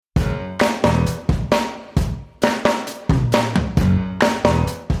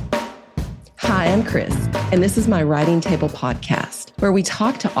and Chris, and this is my Writing Table podcast, where we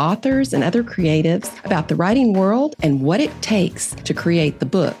talk to authors and other creatives about the writing world and what it takes to create the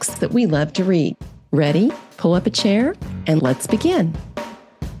books that we love to read. Ready? Pull up a chair and let's begin.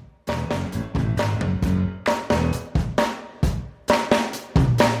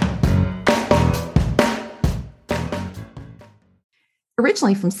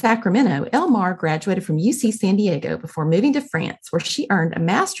 Originally from Sacramento, Elle graduated from UC San Diego before moving to France, where she earned a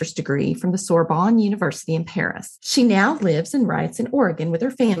master's degree from the Sorbonne University in Paris. She now lives and writes in Oregon with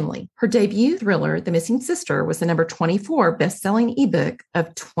her family. Her debut thriller, The Missing Sister, was the number 24 best-selling ebook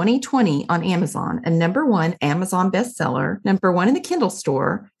of 2020 on Amazon, a number 1 Amazon bestseller, number 1 in the Kindle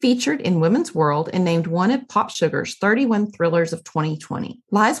store, featured in Women's World, and named one of Pop Sugar's 31 thrillers of 2020.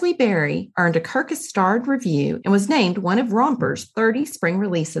 Lies We Bury earned a Kirkus-starred review and was named one of Romper's 30 spring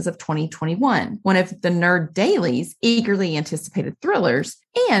releases of 2021, one of the Nerd Daily's eagerly anticipated thrillers,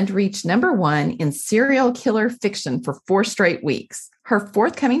 and reached number 1 in serial killer fiction for 4 straight weeks. Her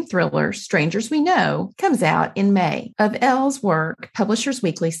forthcoming thriller, Strangers We Know, comes out in May. Of Elle's work, Publishers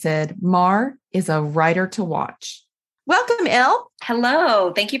Weekly said, Marr is a writer to watch. Welcome, Elle.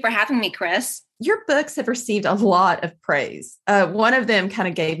 Hello. Thank you for having me, Chris. Your books have received a lot of praise. One of them kind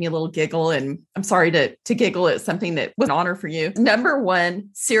of gave me a little giggle, and I'm sorry to giggle at something that was an honor for you. Number 1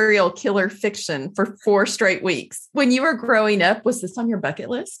 serial killer fiction for 4 straight weeks. When you were growing up, was this on your bucket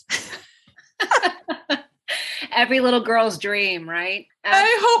list? Every little girl's dream, right?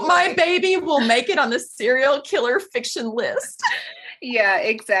 I hope my baby will make it on the serial killer fiction list. Yeah,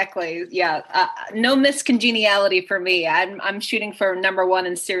 exactly. Yeah. No miscongeniality for me. I'm shooting for number 1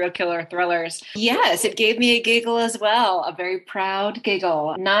 in serial killer thrillers. Yes, it gave me a giggle as well. A very proud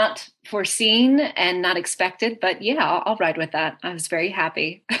giggle. Not foreseen and not expected, but yeah, I'll ride with that. I was very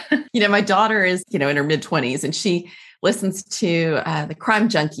happy. My daughter is, in her mid-20s, and she listens to the Crime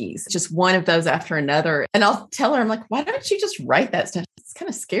Junkies, just one of those after another. And I'll tell her, I'm like, why don't you just write that stuff? It's kind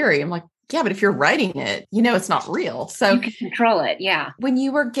of scary. I'm like, yeah, but if you're writing it, it's not real. So you can control it. Yeah. When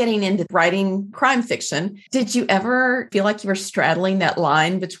you were getting into writing crime fiction, did you ever feel like you were straddling that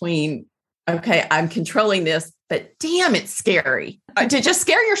line between, okay, I'm controlling this, but damn, it's scary. Did you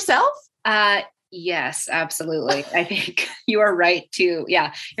scare yourself? Yes, absolutely. I think you are right to,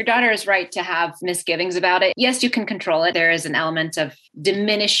 your daughter is right to have misgivings about it. Yes, you can control it. There is an element of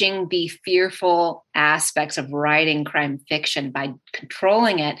diminishing the fearful aspects of writing crime fiction by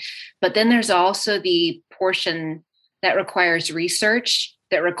controlling it. But then there's also the portion that requires research,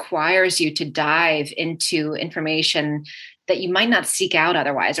 that requires you to dive into information that you might not seek out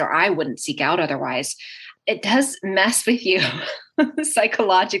otherwise, or I wouldn't seek out otherwise. It does mess with you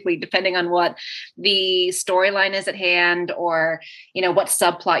psychologically, depending on what the storyline is at hand, or, what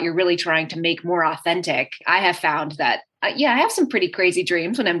subplot you're really trying to make more authentic. I have found that, I have some pretty crazy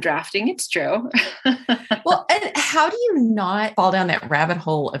dreams when I'm drafting. It's true. Well, and how do you not fall down that rabbit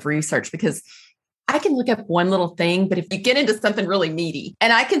hole of research? Because I can look up one little thing, but if you get into something really meaty,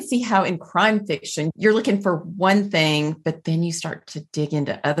 and I can see how in crime fiction, you're looking for one thing, but then you start to dig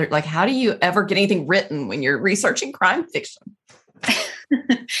into other, like, how do you ever get anything written when you're researching crime fiction?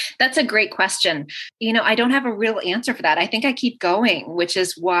 That's a great question. I don't have a real answer for that. I think I keep going, which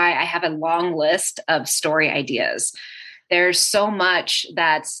is why I have a long list of story ideas. There's so much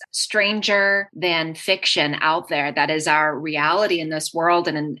that's stranger than fiction out there that is our reality in this world,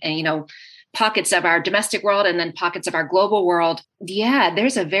 and pockets of our domestic world and then pockets of our global world. Yeah,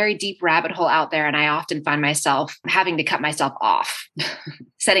 there's a very deep rabbit hole out there. And I often find myself having to cut myself off,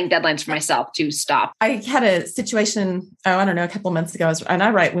 setting deadlines for myself to stop. I had a situation, a couple of months ago, and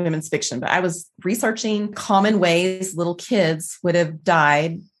I write women's fiction, but I was researching common ways little kids would have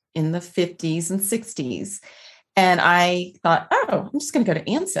died in the 50s and 60s. And I thought, I'm just going to go to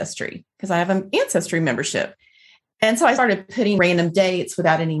Ancestry because I have an Ancestry membership. And so I started putting random dates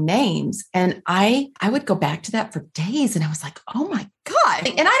without any names. And I would go back to that for days. And I was like, oh my God.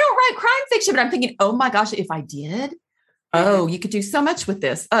 And I don't write crime fiction, but I'm thinking, oh my gosh, if I did, you could do so much with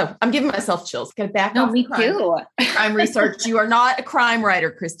this. Oh, I'm giving myself chills. Get back off me too. Crime research. You are not a crime writer,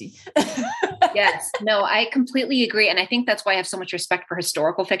 Christy. Yes. No, I completely agree. And I think that's why I have so much respect for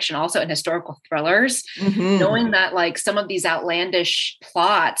historical fiction also, and historical thrillers, knowing that like some of these outlandish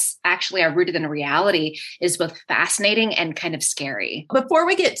plots actually are rooted in reality is both fascinating and kind of scary. Before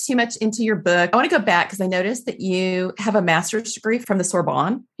we get too much into your book, I want to go back because I noticed that you have a master's degree from the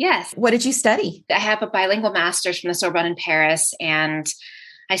Sorbonne. Yes. What did you study? I have a bilingual master's from the Sorbonne in Paris, and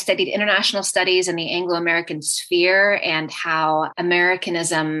I studied international studies in the Anglo-American sphere and how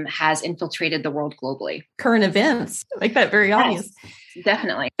Americanism has infiltrated the world globally. Current events, make that very obvious.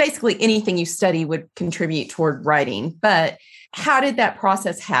 definitely. Basically, anything you study would contribute toward writing. But how did that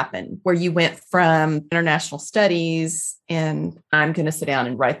process happen where you went from international studies and I'm going to sit down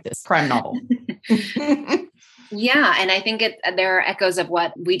and write this crime novel? Yeah. And I think there are echoes of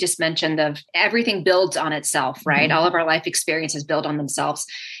what we just mentioned of everything builds on itself, right? Mm-hmm. All of our life experiences build on themselves.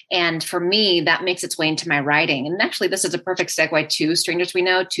 And for me, that makes its way into my writing. And actually, this is a perfect segue to Strangers We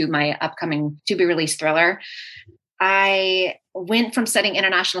Know, to my upcoming to-be-released thriller. I went from studying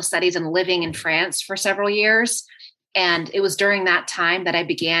international studies and living in France for several years. And it was during that time that I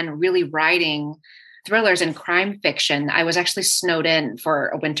began really writing thrillers and crime fiction. I was actually snowed in for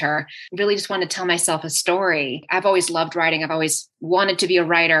a winter, really just wanted to tell myself a story. I've always loved writing. I've always wanted to be a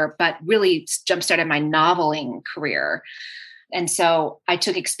writer, but really jump-started my noveling career. And so I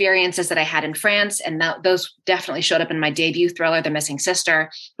took experiences that I had in France, and those definitely showed up in my debut thriller, The Missing Sister,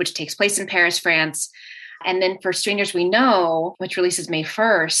 which takes place in Paris, France. And then for Strangers We Know, which releases May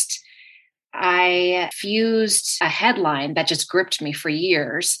 1st, I fused a headline that just gripped me for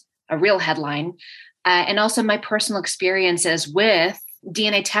years, a real headline, and also my personal experiences with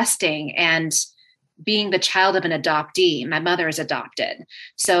DNA testing and being the child of an adoptee. My mother is adopted.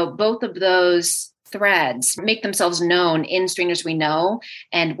 So both of those threads make themselves known in Strangers We Know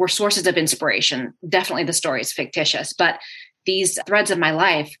and were sources of inspiration. Definitely the story is fictitious, but these threads of my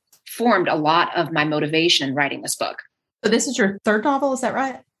life formed a lot of my motivation in writing this book. So this is your third novel, is that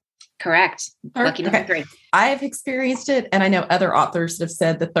right? Correct. Lucky number 3. I've experienced it, and I know other authors that have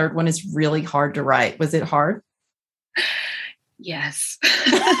said the third one is really hard to write. Was it hard? Yes.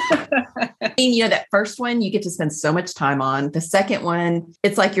 I mean, that first one you get to spend so much time on. The second one,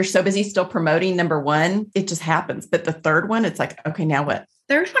 it's like you're so busy still promoting number 1, it just happens. But the third one, it's like, okay, now what?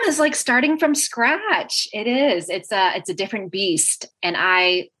 Third one is like starting from scratch. It is. It's a different beast. And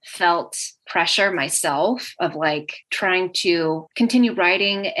I felt pressure myself of like trying to continue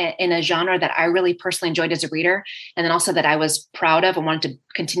writing in a genre that I really personally enjoyed as a reader. And then also that I was proud of and wanted to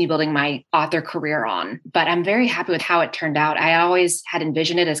continue building my author career on. But I'm very happy with how it turned out. I always had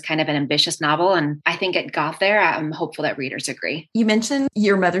envisioned it as kind of an ambitious novel. And I think it got there. I'm hopeful that readers agree. You mentioned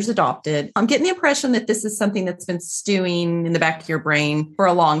your mother's adopted. I'm getting the impression that this is something that's been stewing in the back of your brain for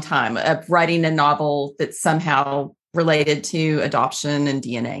a long time, of writing a novel that's somehow related to adoption and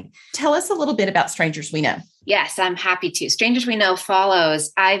DNA. Tell us a little bit about Strangers We Know. Yes, I'm happy to. Strangers We Know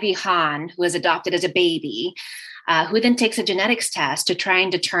follows Ivy Hahn, who was adopted as a baby, who then takes a genetics test to try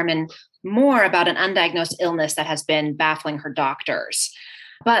and determine more about an undiagnosed illness that has been baffling her doctors.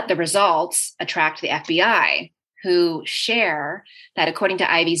 But the results attract the FBI, who share that according to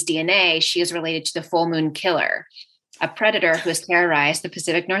Ivy's DNA, she is related to the full moon killer, a predator who has terrorized the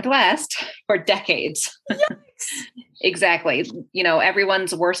Pacific Northwest for decades. Exactly.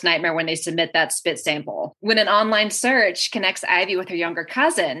 Everyone's worst nightmare when they submit that spit sample. When an online search connects Ivy with her younger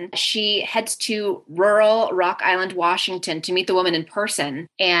cousin, she heads to rural Rock Island, Washington to meet the woman in person.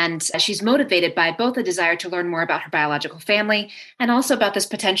 And she's motivated by both a desire to learn more about her biological family and also about this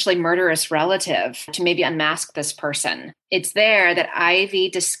potentially murderous relative to maybe unmask this person. It's there that Ivy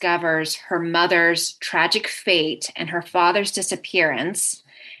discovers her mother's tragic fate and her father's disappearance.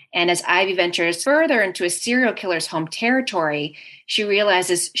 And as Ivy ventures further into a serial killer's home territory, she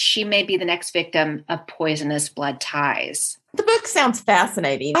realizes she may be the next victim of poisonous blood ties. The book sounds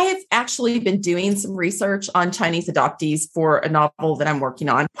fascinating. I have actually been doing some research on Chinese adoptees for a novel that I'm working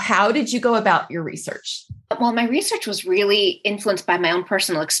on. How did you go about your research? Well, my research was really influenced by my own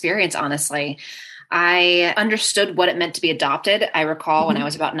personal experience, honestly. I understood what it meant to be adopted. I recall when I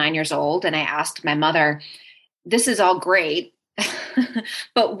was about 9 years old, and I asked my mother, this is all great,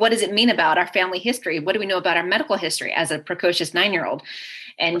 but what does it mean about our family history? What do we know about our medical history as a precocious 9-year-old?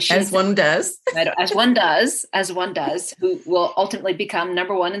 And she, as one does, who will ultimately become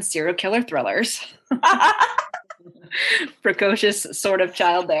number 1 in serial killer thrillers. Precocious sort of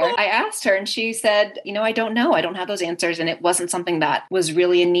child there. I asked her and she said, I don't know. I don't have those answers. And it wasn't something that was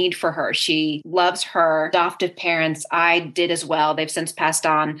really a need for her. She loves her adoptive parents. I did as well. They've since passed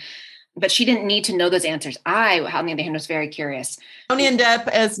on. But she didn't need to know those answers. I, on the other hand, was very curious. Don't end up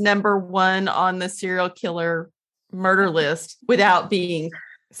as number 1 on the serial killer murder list without being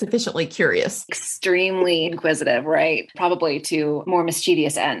sufficiently curious. Extremely inquisitive, right? Probably to more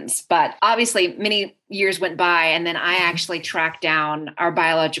mischievous ends. But obviously, many years went by, and then I actually tracked down our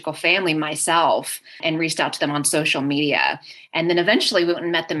biological family myself and reached out to them on social media. And then eventually we went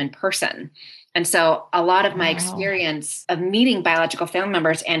and met them in person. And so a lot of my experience of meeting biological family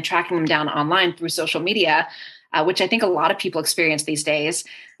members and tracking them down online through social media which I think a lot of people experience these days,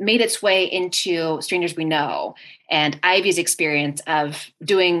 made its way into Strangers We Know. And Ivy's experience of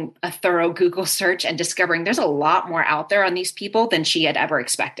doing a thorough Google search and discovering there's a lot more out there on these people than she had ever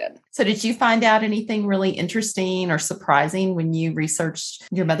expected. So did you find out anything really interesting or surprising when you researched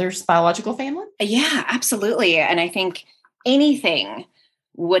your mother's biological family? Yeah, absolutely. And I think anything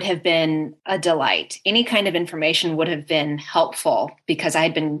would have been a delight. Any kind of information would have been helpful because I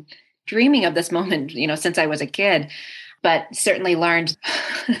had been dreaming of this moment, since I was a kid, but certainly learned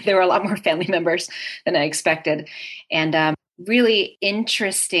there were a lot more family members than I expected. And really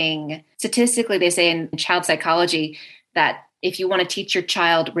interesting. Statistically, they say in child psychology that if you want to teach your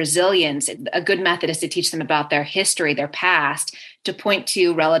child resilience, a good method is to teach them about their history, their past, to point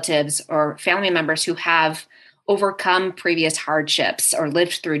to relatives or family members who have overcome previous hardships or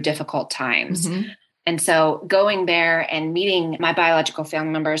lived through difficult times. Mm-hmm. And so going there and meeting my biological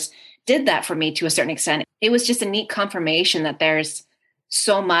family members did that for me to a certain extent. It was just a neat confirmation that there's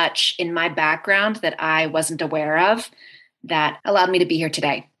so much in my background that I wasn't aware of that allowed me to be here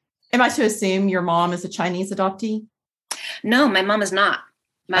today. Am I to assume your mom is a Chinese adoptee? No, my mom is not.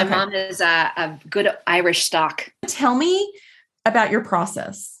 My mom is a good Irish stock. Tell me about your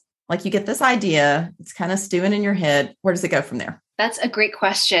process. Like you get this idea, it's kind of stewing in your head. Where does it go from there? That's a great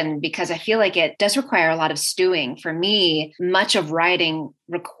question because I feel like it does require a lot of stewing. For me, much of writing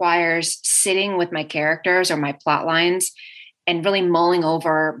requires sitting with my characters or my plot lines and really mulling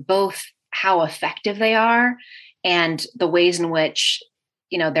over both how effective they are and the ways in which,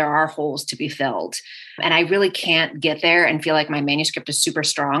 there are holes to be filled. And I really can't get there and feel like my manuscript is super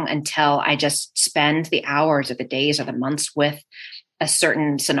strong until I just spend the hours or the days or the months with a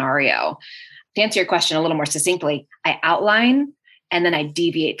certain scenario. To answer your question a little more succinctly, I outline and then I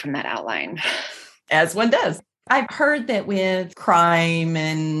deviate from that outline. As one does. I've heard that with crime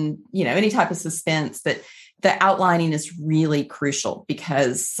and, any type of suspense that the outlining is really crucial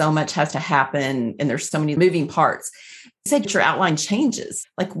because so much has to happen and there's so many moving parts. You said your outline changes.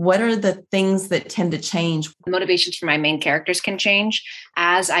 Like, what are the things that tend to change? Motivations for my main characters can change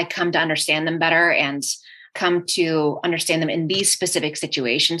as I come to understand them better and come to understand them in these specific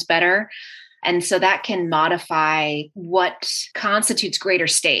situations better. And so that can modify what constitutes greater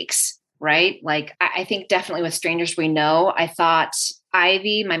stakes, right? Like, I think definitely with Strangers We Know, I thought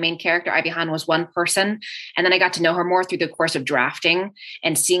Ivy, my main character, Ivy Han, was one person. And then I got to know her more through the course of drafting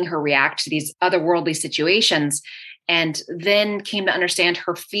and seeing her react to these otherworldly situations. And then came to understand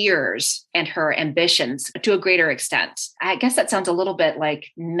her fears and her ambitions to a greater extent. I guess that sounds a little bit like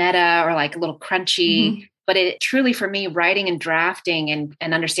meta or like a little crunchy. Mm-hmm. But it truly, for me, writing and drafting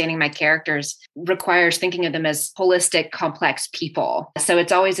and understanding my characters requires thinking of them as holistic, complex people. So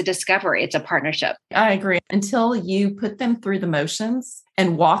it's always a discovery. It's a partnership. I agree. Until you put them through the motions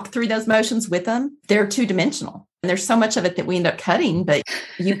and walk through those motions with them, they're two-dimensional. And there's so much of it that we end up cutting, but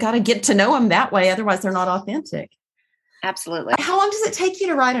you've got to get to know them that way. Otherwise, they're not authentic. Absolutely. How long does it take you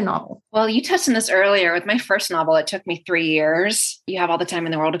to write a novel? Well, you touched on this earlier. With my first novel, it took me 3 years. You have all the time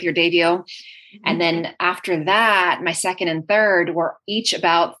in the world with your debut. And then after that, my second and third were each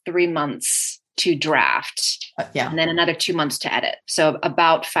about 3 months to draft. And then another 2 months to edit. So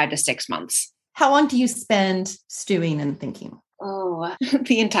about 5 to 6 months. How long do you spend stewing and thinking? Oh,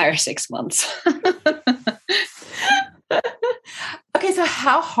 the entire 6 months. Okay. So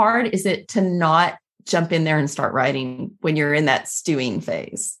how hard is it to not jump in there and start writing when you're in that stewing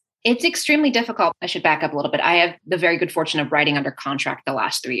phase? It's extremely difficult. I should back up a little bit. I have the very good fortune of writing under contract the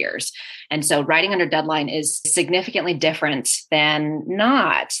last 3 years. And so writing under deadline is significantly different than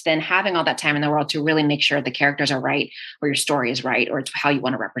having all that time in the world to really make sure the characters are right or your story is right or it's how you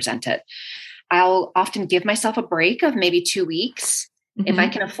want to represent it. I'll often give myself a break of maybe 2 weeks. Mm-hmm. If I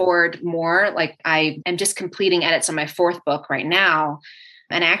can afford more, like I am just completing edits on my fourth book right now.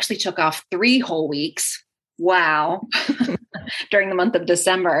 And I actually took off 3 whole weeks. Wow. During the month of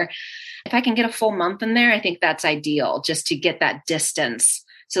December. If I can get a full month in there, I think that's ideal just to get that distance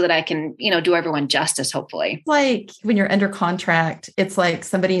so that I can, do everyone justice, hopefully. Like when you're under contract, it's like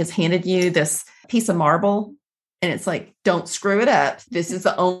somebody has handed you this piece of marble and it's like, don't screw it up. This is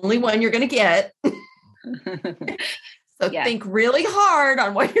the only one you're going to get. So think really hard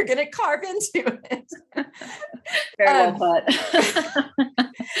on what you're going to carve into it. Very well put.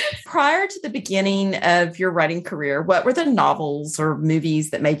 Prior to the beginning of your writing career, what were the novels or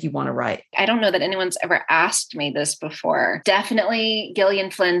movies that made you want to write? I don't know that anyone's ever asked me this before. Definitely Gillian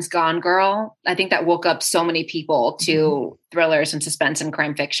Flynn's Gone Girl. I think that woke up so many people to thrillers and suspense and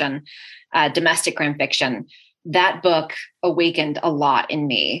crime fiction, domestic crime fiction. That book awakened a lot in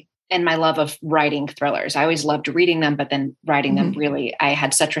me. and my love of writing thrillers. I always loved reading them, but then writing them really, I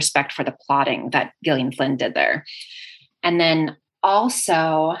had such respect for the plotting that Gillian Flynn did there. And then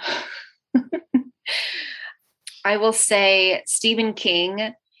also, I will say Stephen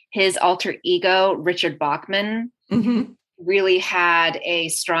King, his alter ego, Richard Bachman, really had a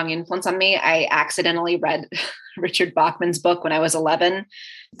strong influence on me. I accidentally read Richard Bachman's book when I was 11.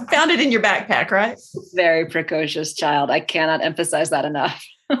 Found it in your backpack, right? Very precocious child. I cannot emphasize that enough.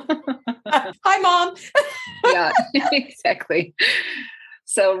 Hi, Mom. Yeah, exactly.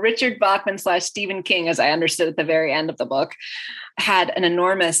 So Richard Bachman / Stephen King, as I understood at the very end of the book, had an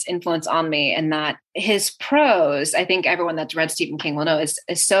enormous influence on me, and that his prose, I think everyone that's read Stephen King will know, is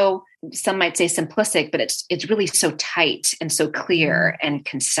so, some might say simplistic, but it's really so tight and so clear and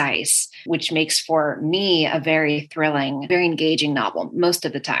concise, which makes for me a very thrilling, very engaging novel most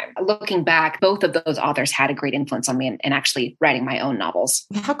of the time. Looking back, both of those authors had a great influence on me in actually writing my own novels.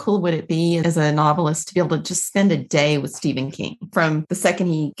 How cool would it be as a novelist to be able to just spend a day with Stephen King from the second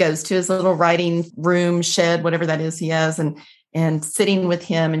he goes to his little writing room, shed, whatever that is he has, and sitting with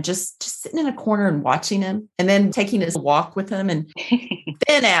him and just sitting in a corner and watching him, and then taking his walk with him, and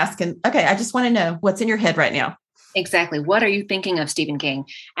then asking, okay, I just want to know what's in your head right now. Exactly. What are you thinking of, Stephen King?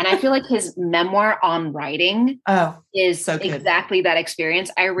 And I feel like his memoir on writing is so exactly that experience.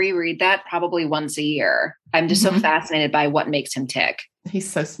 I reread that probably once a year. I'm just so fascinated by what makes him tick. He's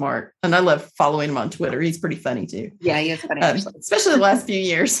so smart. And I love following him on Twitter. He's pretty funny too. Yeah, he is funny. Especially the last few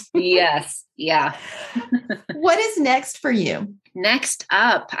years. Yes. Yeah. What is next for you? Next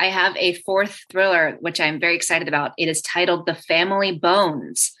up, I have a fourth thriller, which I'm very excited about. It is titled The Family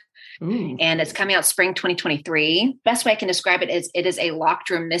Bones. Ooh. And it's coming out spring 2023. Best way I can describe it is a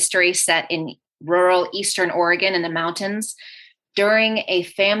locked room mystery set in rural Eastern Oregon in the mountains during a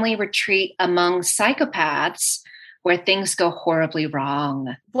family retreat among psychopaths where things go horribly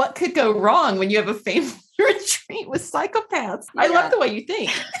wrong. What could go wrong when you have a family retreat with psychopaths? Yeah. I love the way you think.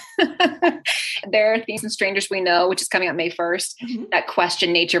 There are Thieves and Strangers We Know, which is coming out May 1st, that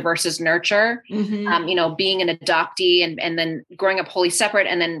question nature versus nurture, being an adoptee and then growing up wholly separate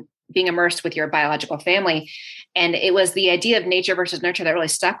and then being immersed with your biological family. And it was the idea of nature versus nurture that really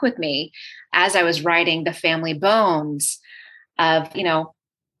stuck with me as I was writing The Family Bones of,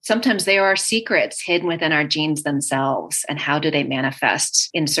 sometimes there are secrets hidden within our genes themselves, and how do they manifest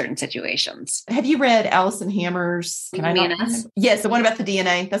in certain situations? Have you read Alison Hammer's? Yes, the one about the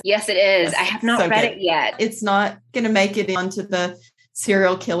DNA. Yes, it is. I have not read it yet. It's not going to make it onto the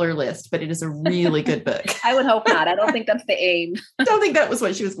serial killer list, but it is a really good book. I would hope not. I don't think that's the aim. I don't think that was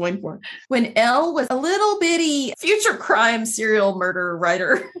what she was going for. When Elle was a little bitty future crime serial murder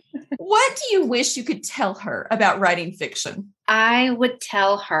writer, what do you wish you could tell her about writing fiction? I would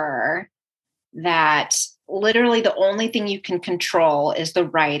tell her that literally the only thing you can control is the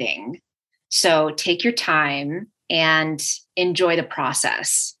writing. So take your time and enjoy the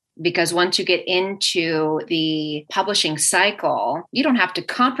process. Because once you get into the publishing cycle, you don't have to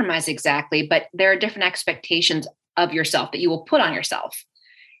compromise exactly, but there are different expectations of yourself that you will put on yourself.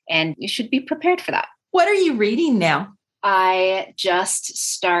 And you should be prepared for that. What are you reading now? I just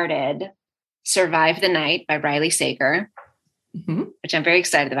started Survive the Night by Riley Sager, which I'm very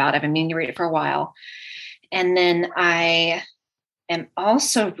excited about. I've been meaning to read it for a while. And then I am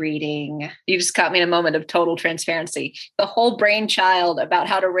also reading, you just caught me in a moment of total transparency, The Whole Brain Child, about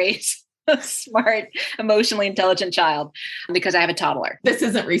how to raise a smart, emotionally intelligent child, because I have a toddler. This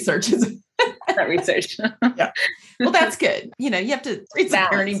isn't research, is it? Not research. Yeah. Well, that's good. You have to read some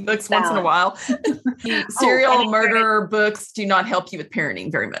parenting books once in a while. Serial murder books do not help you with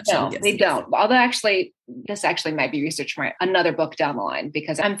parenting very much. No, they don't. Although this actually might be research for another book down the line,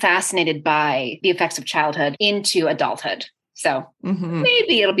 because I'm fascinated by the effects of childhood into adulthood. So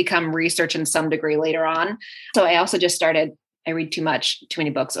maybe it'll become research in some degree later on. So I also just started, I read too many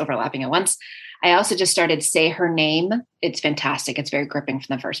books overlapping at once. I also just started Say Her Name. It's fantastic. It's very gripping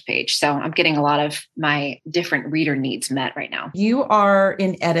from the first page. So I'm getting a lot of my different reader needs met right now. You are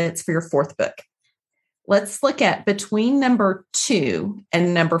in edits for your fourth book. Let's look at between number 2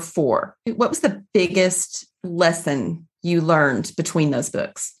 and number 4. What was the biggest lesson you learned between those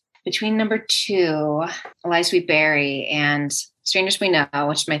books? Between number 2, Lies We Bury, and Strangers We Know,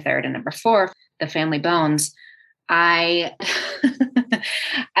 which is my third, and number 4, The Family Bones, I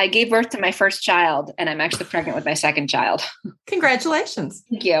gave birth to my first child, and I'm actually pregnant with my second child. Congratulations.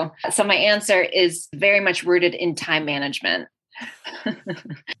 Thank you. So my answer is very much rooted in time management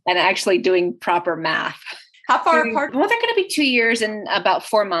and actually doing proper math. How far apart? Well, they're going to be 2 years and about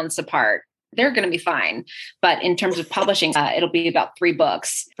 4 months apart. they're going to be fine. But in terms of publishing, it'll be about 3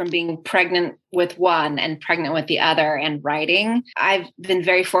 books from being pregnant with one and pregnant with the other and writing. I've been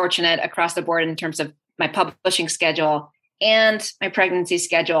very fortunate across the board in terms of my publishing schedule and my pregnancy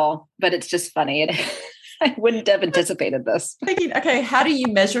schedule, but it's just funny. I wouldn't have anticipated this. Thinking, okay, how do you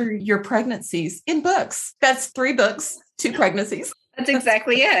measure your pregnancies in books? That's 3 books, 2 pregnancies. That's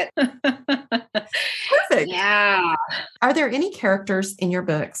exactly it. Perfect. Yeah. Are there any characters in your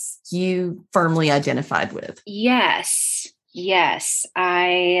books you firmly identified with? Yes.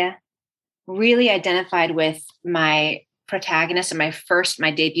 I really identified with my protagonist in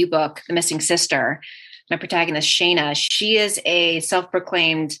my debut book, The Missing Sister. My protagonist, Shayna, she is a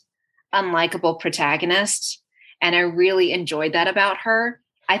self-proclaimed unlikable protagonist. And I really enjoyed that about her.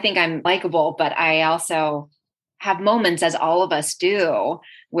 I think I'm likable, but I also have moments, as all of us do,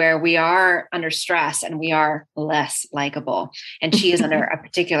 where we are under stress and we are less likable. And she is under a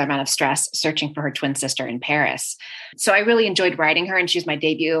particular amount of stress searching for her twin sister in Paris. So I really enjoyed writing her, and she's my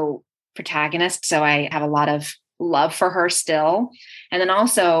debut protagonist. So I have a lot of love for her still. And then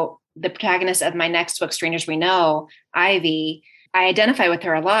also the protagonist of my next book, Strangers We Know, Ivy, I identify with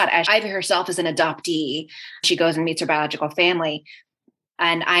her a lot, as Ivy herself is an adoptee. She goes and meets her biological family.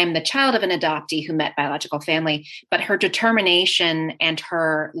 And I am the child of an adoptee who met biological family, but her determination and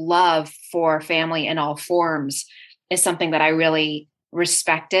her love for family in all forms is something that I really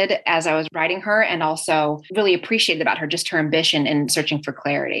respected as I was writing her, and also really appreciated about her, just her ambition in searching for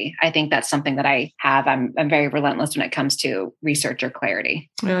clarity. I think that's something that I have. I'm very relentless when it comes to research or clarity.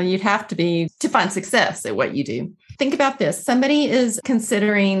 Well, you'd have to be to find success at what you do. Think about this. Somebody is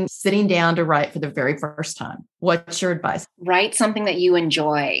considering sitting down to write for the very first time. What's your advice? Write something that you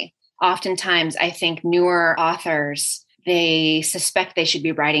enjoy. Oftentimes, I think newer authors, they suspect they should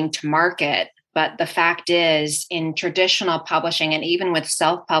be writing to market. But the fact is, in traditional publishing and even with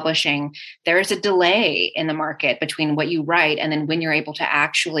self-publishing, there is a delay in the market between what you write and then when you're able to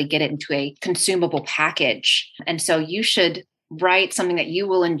actually get it into a consumable package. And so you should write something that you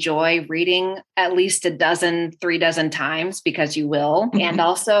will enjoy reading at least 3 dozen times, because you will. Mm-hmm. And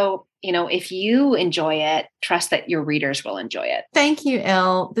also, if you enjoy it, trust that your readers will enjoy it. Thank you,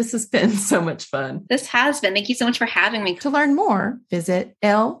 Elle. This has been so much fun. This has been. Thank you so much for having me. To learn more, visit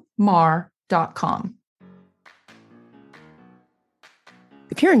ellemarr.com.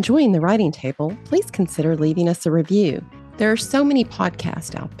 If you're enjoying the writing table, please consider leaving us a review. There are so many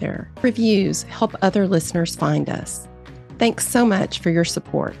podcasts out there. Reviews help other listeners find us. Thanks so much for your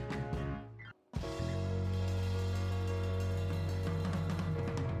support.